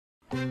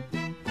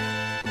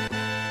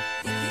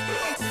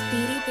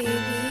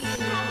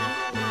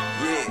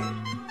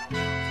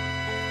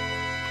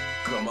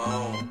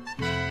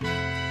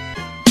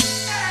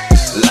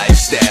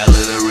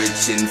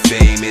rich and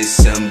famous.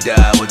 Some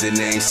die with the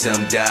name,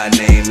 some die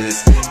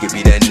nameless. Give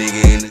me that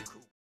nigga in the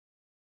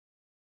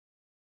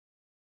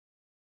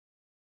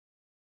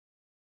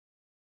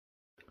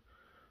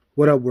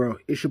What up, world?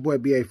 It's your boy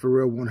BA For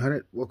Real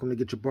 100. Welcome to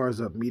Get Your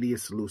Bars Up Media.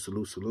 Salute,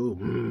 salute,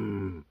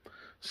 salute.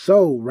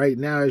 So, right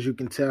now, as you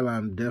can tell,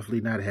 I'm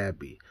definitely not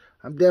happy.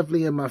 I'm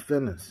definitely in my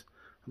feelings.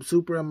 I'm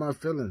super in my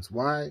feelings.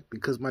 Why?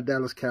 Because my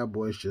Dallas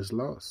Cowboys just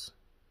lost.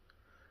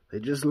 They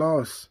just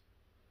lost.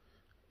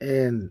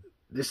 And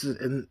it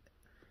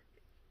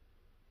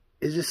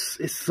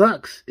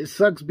sucks. It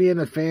sucks being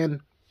a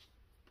fan.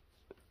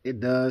 It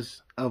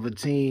does, of a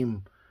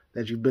team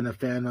that you've been a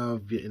fan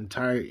of your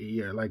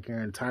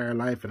entire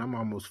life, and I'm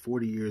almost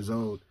 40 years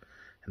old,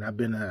 and I've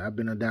been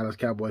a Dallas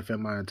Cowboy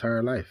fan my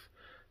entire life,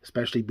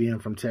 especially being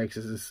from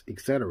Texas,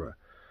 etc.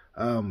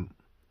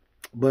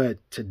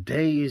 But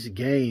today's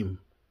game,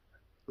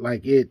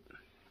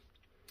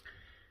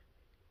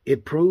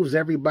 it proves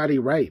everybody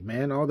right,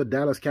 man. All the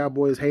Dallas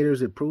Cowboys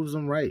haters, it proves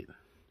them right.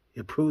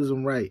 It proves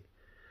them right.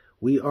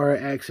 We are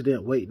an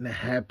accident waiting to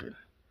happen.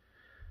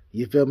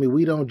 You feel me?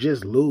 We don't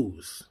just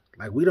lose.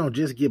 Like, we don't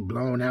just get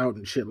blown out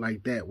and shit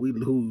like that. We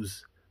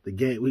lose the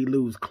game. We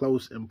lose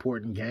close,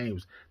 important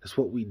games. That's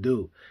what we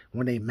do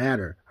when they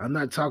matter. I'm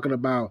not talking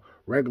about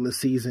regular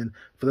season,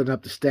 filling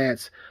up the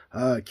stats.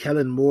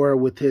 Kellen Moore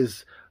with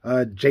his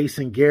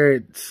Jason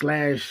Garrett /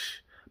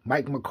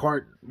 Mike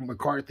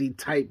McCarthy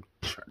type.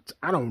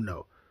 I don't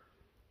know.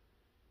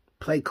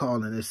 Play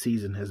calling this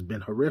season has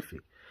been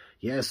horrific.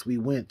 Yes, we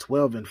went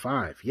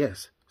 12-5.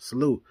 Yes,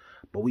 salute.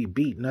 But we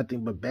beat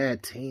nothing but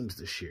bad teams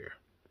this year.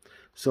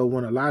 So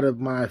when a lot of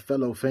my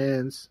fellow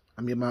fans,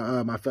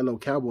 my fellow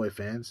Cowboy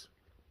fans,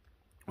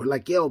 were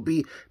like, "Yo,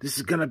 B, this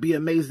is gonna be an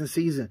amazing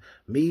season."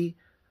 Me,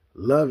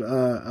 loving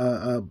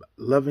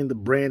the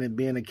brand and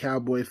being a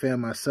Cowboy fan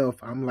myself,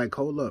 I'm like,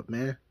 hold up,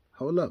 man,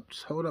 hold up,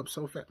 just hold up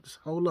so fast, just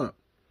hold up.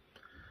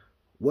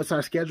 What's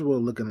our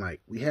schedule looking like?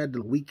 We had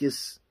the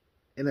weakest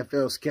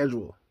NFL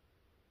schedule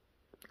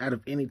out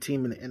of any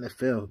team in the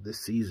NFL this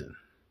season.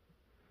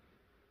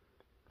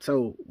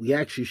 So we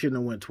actually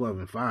shouldn't have went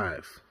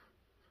 12-5.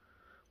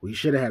 We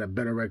should have had a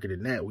better record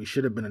than that. We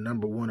should have been a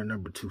number 1 or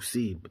number 2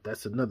 seed. But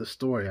that's another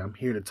story. I'm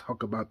here to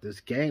talk about this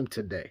game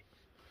today.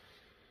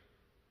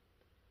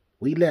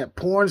 We let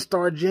porn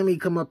star Jimmy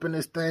come up in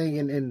this thing,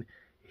 and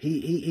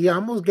he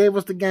almost gave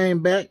us the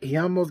game back. He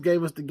almost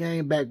gave us the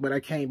game back, but I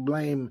can't.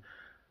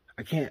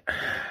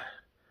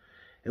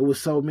 It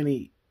was so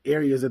many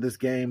areas of this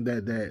game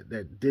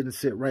that didn't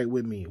sit right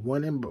with me.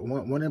 One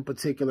in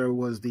particular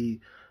was the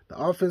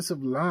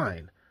offensive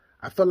line.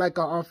 I felt like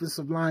our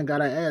offensive line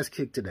got our ass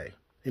kicked today.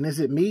 And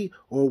is it me,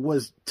 or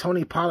was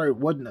Tony Pollard,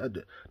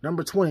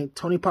 number 20,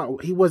 Tony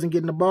Pollard, he wasn't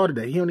getting the ball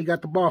today. He only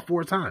got the ball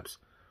 4 times.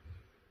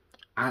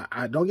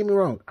 I don't get me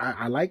wrong.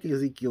 I like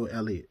Ezekiel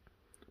Elliott,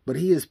 but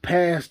he is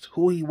past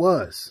who he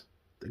was.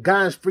 The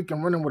guy is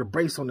freaking running with a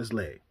brace on his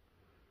leg.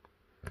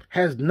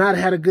 Has not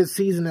had a good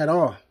season at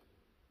all.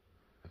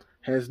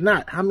 Has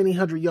not. How many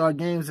 100-yard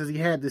games has he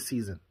had this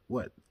season?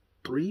 What,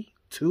 3,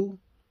 2,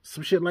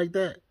 some shit like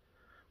that?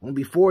 When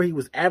before he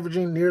was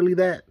averaging nearly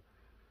that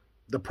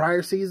the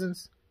prior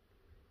seasons.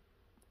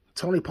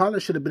 Tony Pollard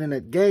should have been in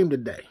that game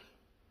today.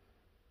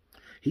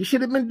 He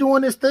should have been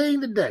doing his thing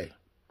today.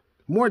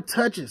 More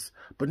touches,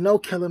 but no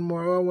Kellen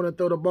Moore. Oh, I want to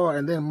throw the ball.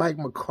 And then Mike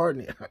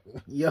McCarthy.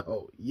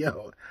 Yo,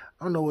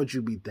 I don't know what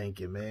you be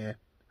thinking, man.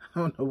 I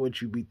don't know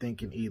what you be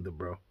thinking either,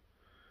 bro.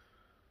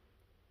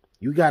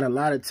 You got a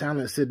lot of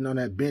talent sitting on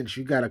that bench.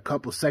 You got a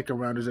couple second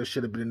rounders that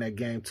should have been in that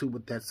game too,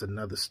 but that's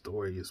another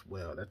story as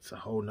well. That's a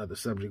whole nother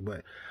subject.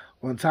 But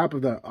on top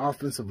of the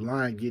offensive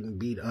line getting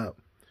beat up,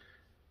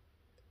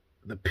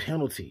 the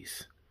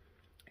penalties.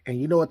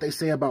 And you know what they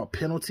say about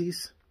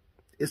penalties?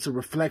 It's a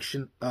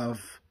reflection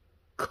of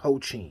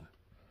coaching.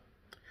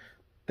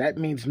 That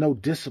means no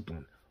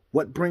discipline.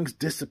 What brings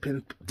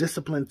discipline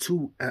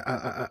to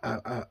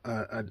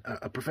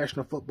a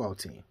professional football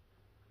team?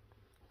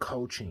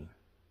 Coaching.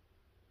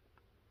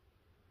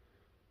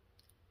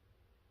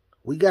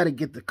 We got to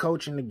get the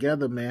coaching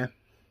together, man.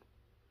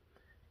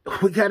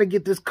 We got to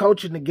get this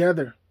coaching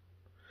together.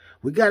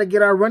 We got to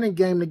get our running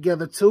game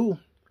together, too.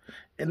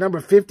 And number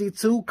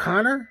 52,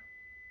 Connor?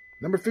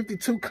 Number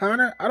 52,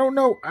 Connor? I don't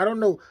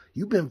know.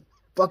 You've been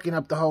fucking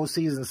up the whole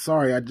season.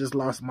 Sorry, I just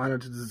lost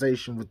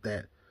monetization with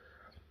that.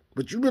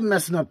 But you've been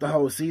messing up the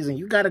whole season.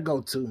 You got to go,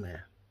 too,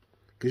 man.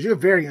 Because you're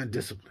very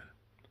undisciplined.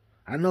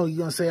 I know you're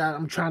going to say,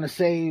 I'm trying to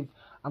save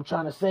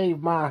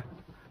my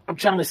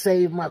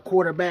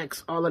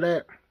quarterbacks, all of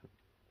that.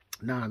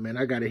 Nah, man,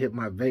 I got to hit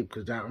my vape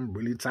because I'm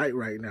really tight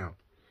right now.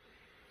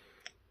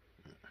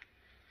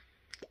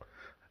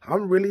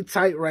 I'm really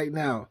tight right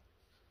now.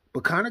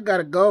 But Connor got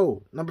to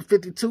go. Number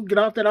 52, get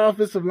off that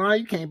offensive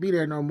line. You can't be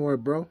there no more,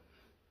 bro.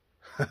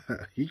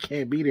 You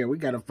can't be there. We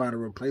got to find a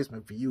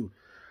replacement for you.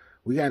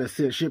 We got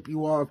to ship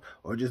you off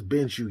or just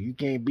bench you. You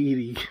can't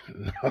be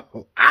there.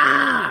 No.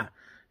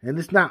 And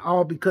it's not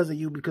all because of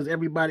you, because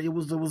everybody, it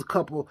was a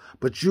couple,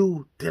 but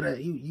you've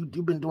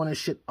been doing this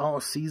shit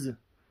all season.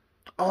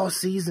 All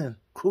season.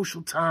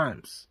 Crucial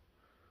times.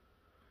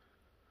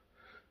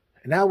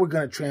 Now we're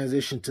going to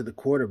transition to the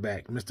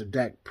quarterback, Mr.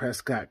 Dak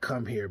Prescott.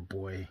 Come here,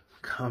 boy.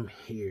 Come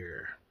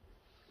here.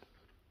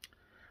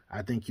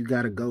 I think you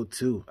got to go,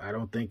 too. I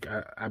don't think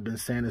I've been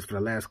saying this for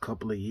the last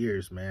couple of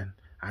years, man.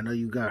 I know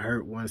you got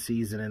hurt one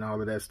season and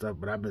all of that stuff,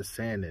 but I've been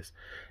saying this.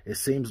 It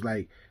seems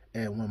like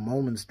when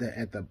moments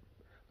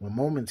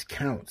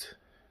count,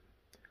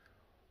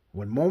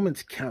 the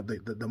moments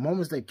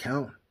that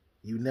count,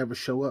 you never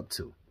show up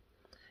to.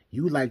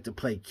 You like to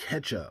play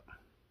catch up.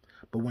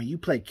 But when you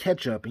play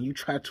catch up and you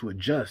try to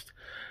adjust,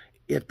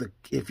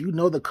 if you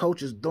know the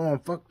coach is doing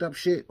fucked up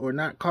shit or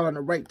not calling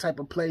the right type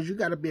of plays, you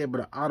got to be able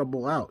to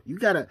audible out. You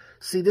got to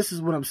see, this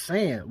is what I'm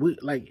saying.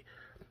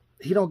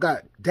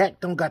 Dak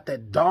don't got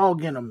that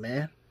dog in him,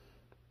 man.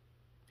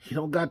 He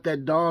don't got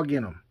that dog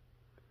in him.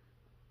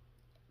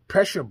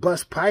 Pressure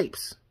bust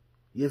pipes.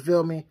 You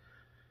feel me?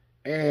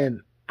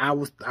 And I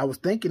was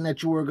thinking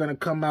that you were going to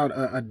come out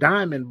a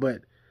diamond,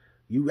 but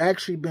you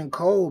actually been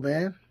cold,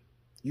 man.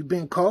 You've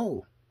been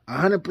cold.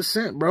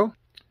 100%, bro.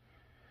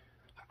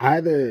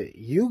 Either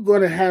you're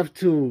going to have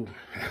to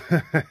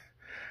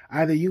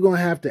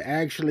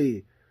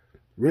actually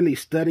really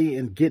study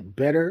and get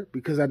better,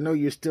 because I know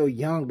you're still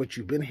young, but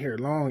you've been here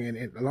long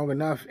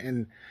enough,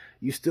 and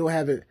you still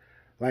haven't,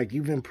 like,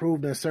 you've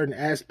improved in certain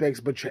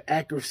aspects, but your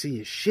accuracy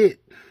is shit.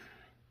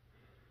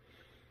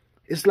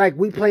 It's like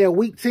we play a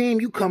weak team,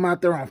 you come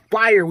out there on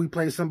fire, we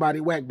play somebody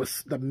whack,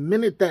 but the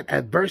minute that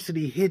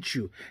adversity hits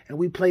you and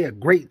we play a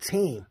great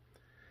team,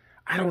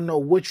 I don't know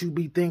what you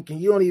be thinking.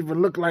 You don't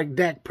even look like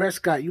Dak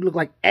Prescott. You look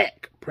like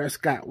Dak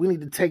Prescott. We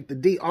need to take the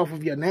D off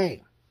of your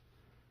name.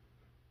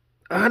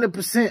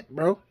 100%,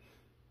 bro.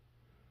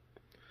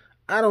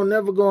 I don't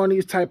never go on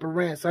these type of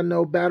rants. I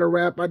know battle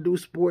rap. I do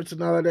sports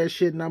and all of that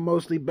shit, and I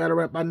mostly battle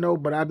rap. I know,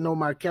 but I know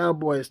my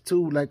Cowboys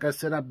too. Like I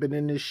said, I've been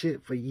in this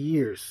shit for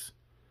years.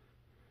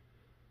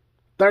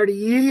 30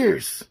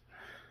 years.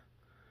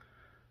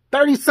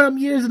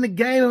 30-something years in the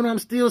game, and I'm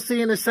still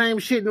seeing the same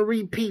shit and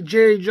repeat.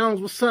 Jerry Jones,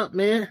 what's up,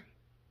 man?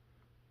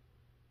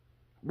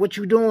 What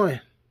you doing?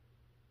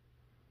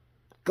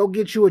 Go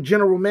get you a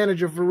general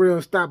manager for real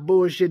and stop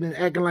bullshitting and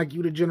acting like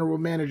you the general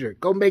manager.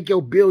 Go make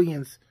your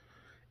billions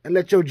and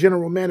let your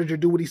general manager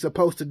do what he's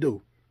supposed to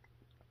do.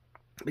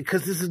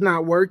 Because this is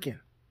not working.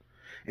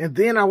 And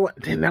then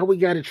now we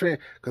got to try,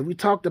 because we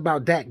talked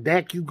about Dak.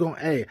 Dak, you going,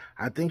 hey,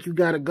 I think you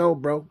got to go,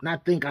 bro.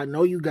 Not think, I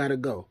know you got to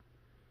go.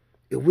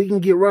 If we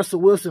can get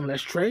Russell Wilson,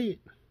 let's trade.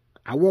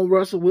 I want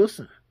Russell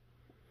Wilson.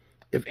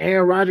 If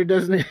Aaron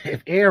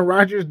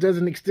Rodgers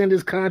doesn't extend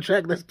his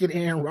contract, let's get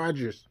Aaron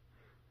Rodgers.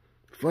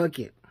 Fuck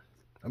it.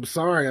 I'm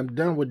sorry. I'm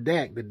done with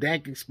Dak. The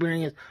Dak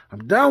experience,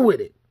 I'm done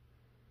with it.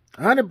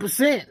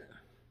 100%.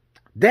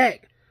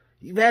 Dak,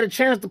 you've had a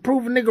chance to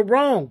prove a nigga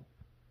wrong,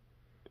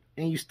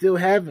 and you still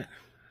haven't.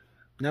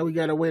 Now we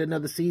got to wait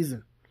another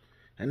season.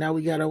 And now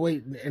we got to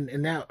wait.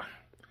 And now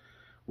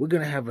we're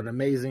going to have an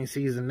amazing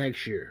season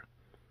next year.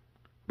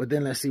 But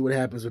then let's see what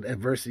happens when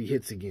adversity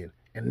hits again.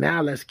 And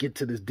now let's get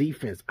to this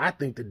defense. I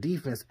think the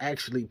defense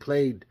actually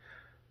played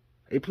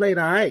all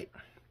right.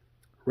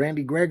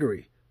 Randy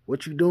Gregory,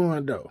 what you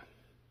doing, though?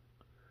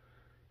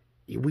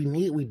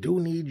 We do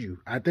need you.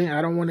 I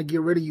don't want to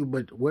get rid of you,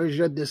 but where's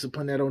your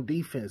discipline at on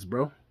defense,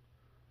 bro?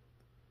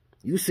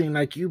 You seem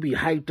like you be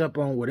hyped up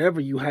on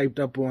whatever you hyped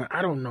up on.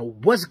 I don't know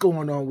what's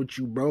going on with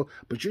you, bro,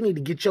 but you need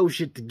to get your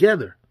shit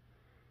together.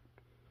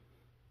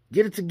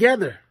 Get it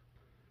together.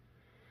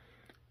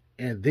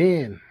 And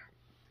then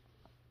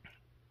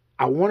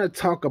I want to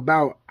talk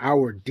about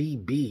our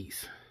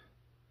DBs.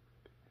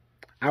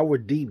 Our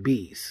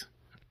DBs.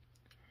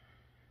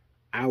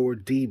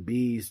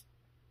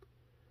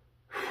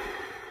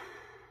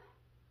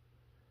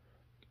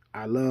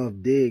 I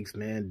love Diggs,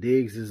 man.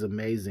 Diggs is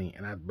amazing,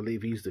 and I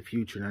believe he's the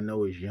future, and I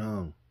know he's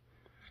young.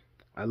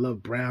 I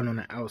love Brown on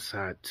the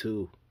outside,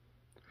 too.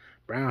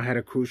 Brown had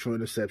a crucial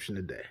interception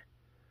today.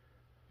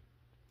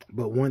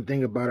 But one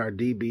thing about our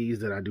DBs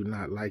that I do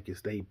not like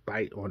is they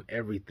bite on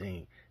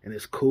everything, and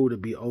it's cool to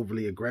be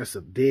overly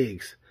aggressive.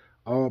 Diggs,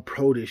 all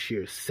pro this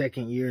year,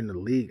 second year in the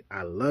league.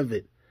 I love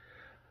it.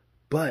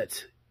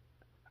 But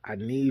I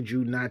need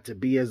you not to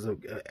be as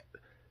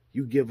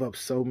you give up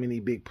so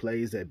many big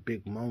plays at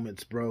big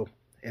moments, bro.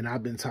 And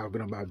I've been talking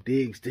about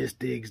Diggs, this,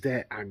 Diggs,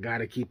 that. I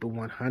gotta keep it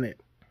 100.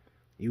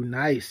 You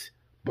nice.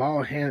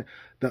 Ball hand,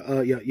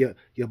 your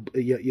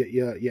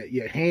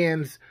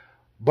hands,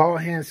 ball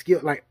hand skill,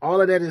 like all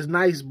of that is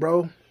nice,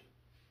 bro.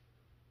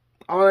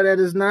 All of that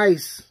is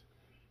nice.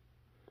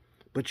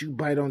 But you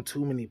bite on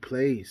too many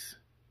plays.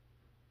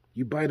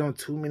 You bite on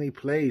too many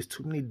plays,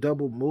 too many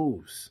double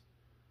moves.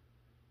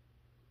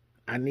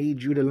 I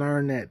need you to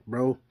learn that,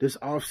 bro. This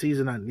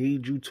offseason, I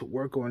need you to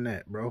work on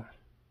that, bro.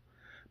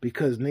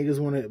 Because niggas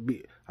want to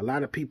be, a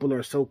lot of people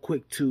are so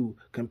quick to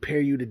compare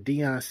you to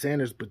Deion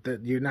Sanders, but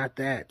that you're not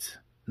that.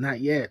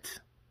 Not yet.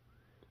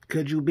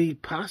 Could you be?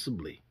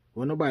 Possibly.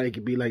 Well, nobody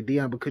could be like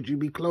Deion, but could you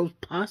be close?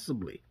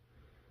 Possibly.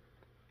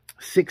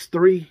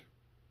 6'3",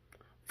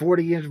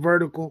 40-inch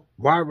vertical,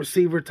 wide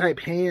receiver type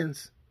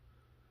hands,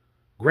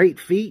 great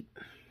feet,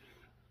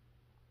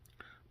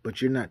 but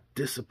you're not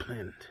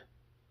disciplined.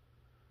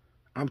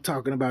 I'm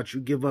talking about you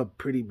give up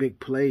pretty big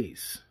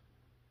plays.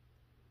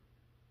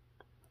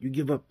 You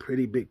give up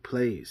pretty big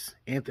plays.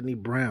 Anthony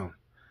Brown,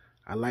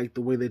 I like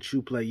the way that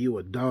you play. You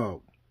a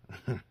dog.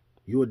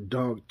 You a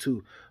dog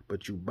too,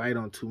 but you bite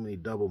on too many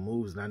double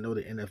moves. And I know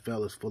the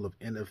NFL is full of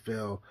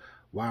NFL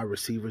wide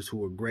receivers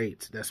who are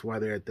great. That's why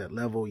they're at that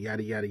level,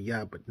 yada, yada,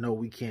 yada. But no,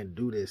 we can't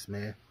do this,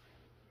 man.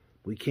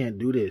 We can't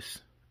do this.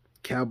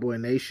 Cowboy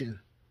Nation.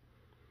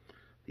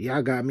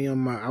 Y'all got me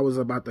on I was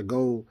about to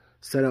go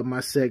set up my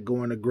set,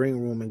 go in the green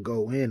room and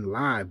go in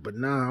live. But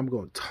now I'm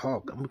going to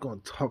talk. I'm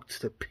going to talk to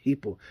the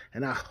people.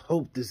 And I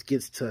hope this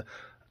gets to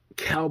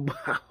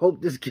I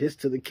hope this gets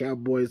to the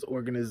Cowboys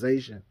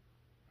organization.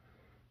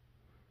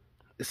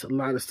 It's a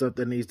lot of stuff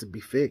that needs to be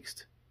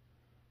fixed.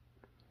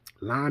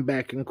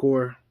 Linebacking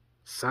core,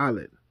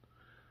 solid.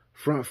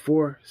 Front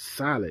four,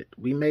 solid.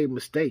 We made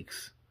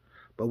mistakes,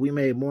 but we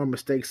made more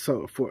mistakes.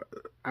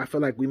 I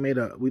feel like we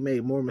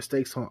made more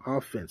mistakes on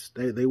offense.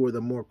 They were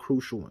the more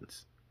crucial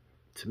ones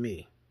to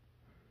me.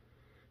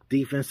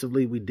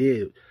 Defensively, we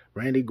did.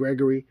 Randy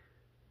Gregory,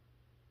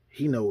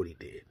 he know what he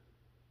did.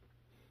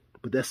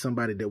 But that's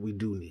somebody that we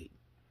do need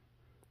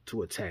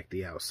to attack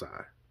the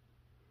outside.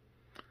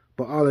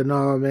 But all in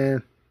all,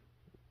 man,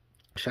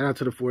 shout out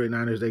to the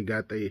 49ers. They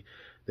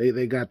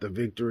got the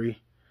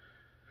victory.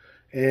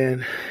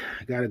 And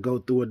got to go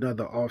through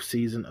another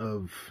offseason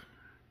of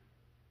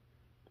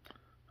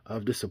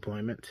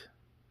disappointment.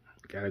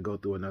 Got to go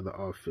through another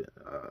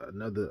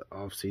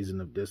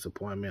offseason of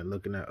disappointment,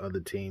 looking at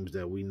other teams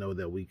that we know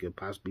that we could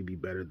possibly be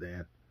better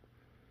than.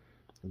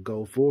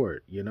 Go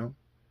forward, you know.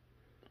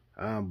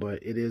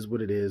 But it is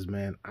what it is,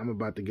 man. I'm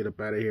about to get up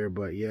out of here,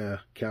 but yeah,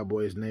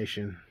 Cowboys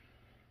Nation,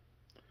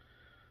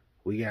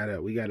 we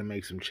gotta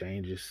make some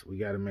changes. We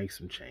gotta make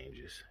some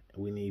changes.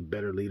 We need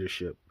better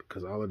leadership,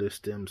 because all of this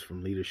stems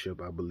from leadership.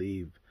 I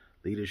believe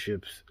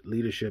leadership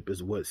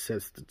is what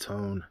sets the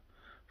tone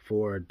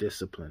for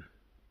discipline.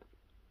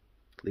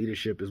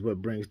 Leadership is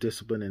what brings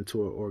discipline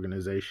into an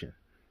organization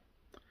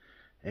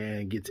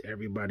and gets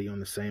everybody on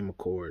the same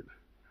accord.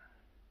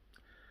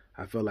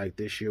 I feel like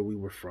this year we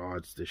were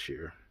frauds this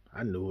year.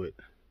 I knew it.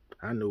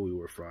 I knew we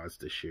were frauds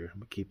this year. I'm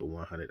going to keep it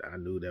 100. I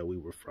knew that we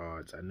were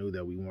frauds. I knew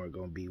that we weren't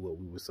going to be what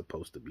we were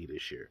supposed to be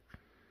this year.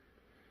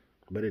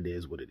 But it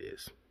is what it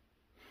is.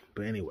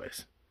 But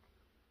anyways.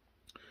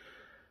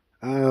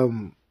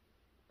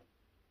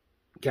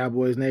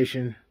 Cowboys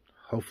Nation,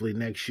 hopefully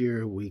next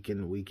year we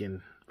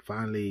can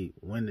finally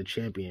win the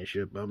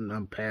championship.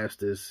 I'm past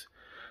this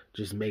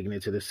just making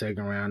it to the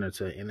second round or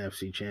to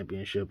NFC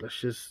championship.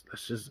 Let's just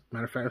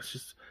matter of fact, let's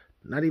just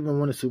not even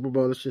win a Super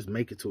Bowl. Let's just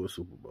make it to a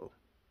Super Bowl.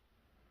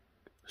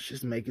 Let's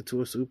just make it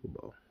to a Super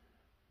Bowl.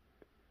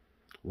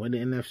 Win the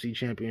NFC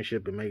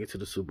championship and make it to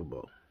the Super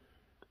Bowl.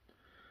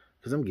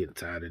 Because I'm getting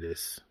tired of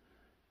this.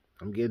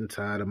 I'm getting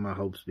tired of my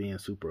hopes being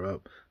super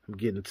up. I'm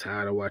getting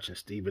tired of watching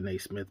Stephen A.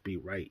 Smith be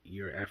right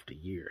year after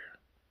year.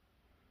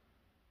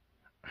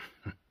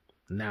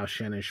 Now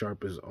Shannon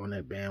Sharp is on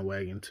that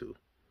bandwagon too.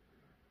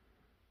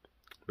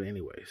 But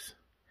anyways,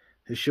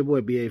 it's your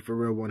boy BA for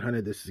Real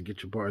 100. This is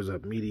Get Your Bars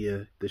Up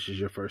Media. This is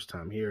your first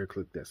time here.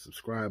 Click that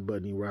subscribe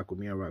button. You rock with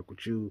me, I rock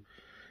with you.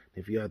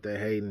 If you're out there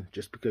hating,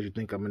 just because you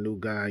think I'm a new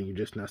guy and you're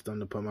just not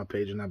stumbling upon my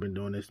page and I've been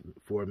doing this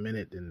for a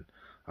minute, then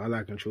all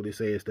I can truly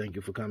say is thank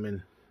you for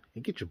coming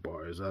and get your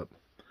bars up.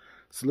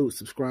 Salute,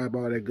 subscribe,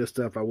 all that good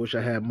stuff. I wish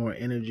I had more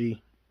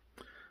energy.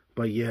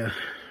 But yeah,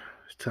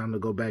 it's time to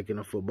go back in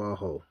the football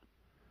hole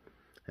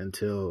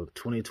until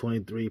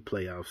 2023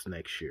 playoffs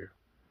next year,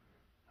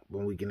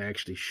 when we can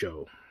actually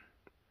show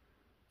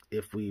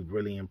if we've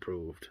really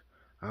improved.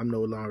 I'm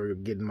no longer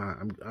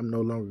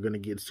gonna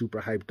get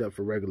super hyped up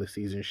for regular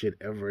season shit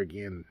ever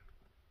again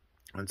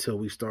until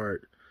we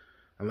start,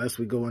 unless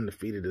we go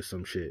undefeated or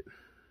some shit.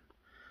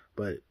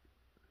 But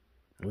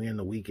we're in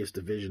the weakest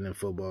division in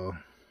football.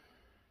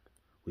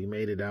 We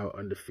made it out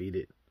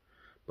undefeated,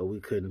 but we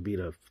couldn't beat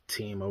a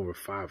team over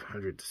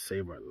 500 to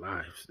save our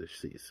lives this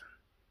season.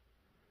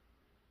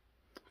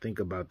 Think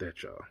about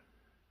that, y'all.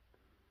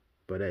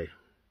 But hey,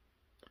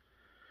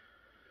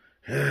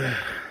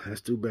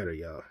 let's do better,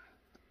 y'all.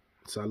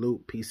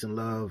 Salute, peace, and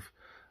love.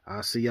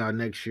 I'll see y'all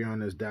next year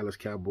on this Dallas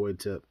Cowboy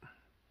tip.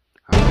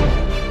 Yeah,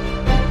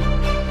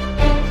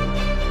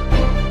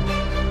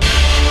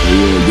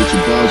 Get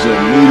Your Bars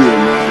Up Media,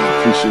 man.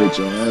 I appreciate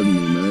y'all having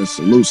me, man.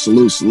 Salute,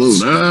 salute,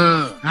 salute.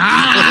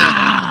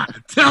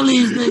 Tell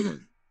these niggas.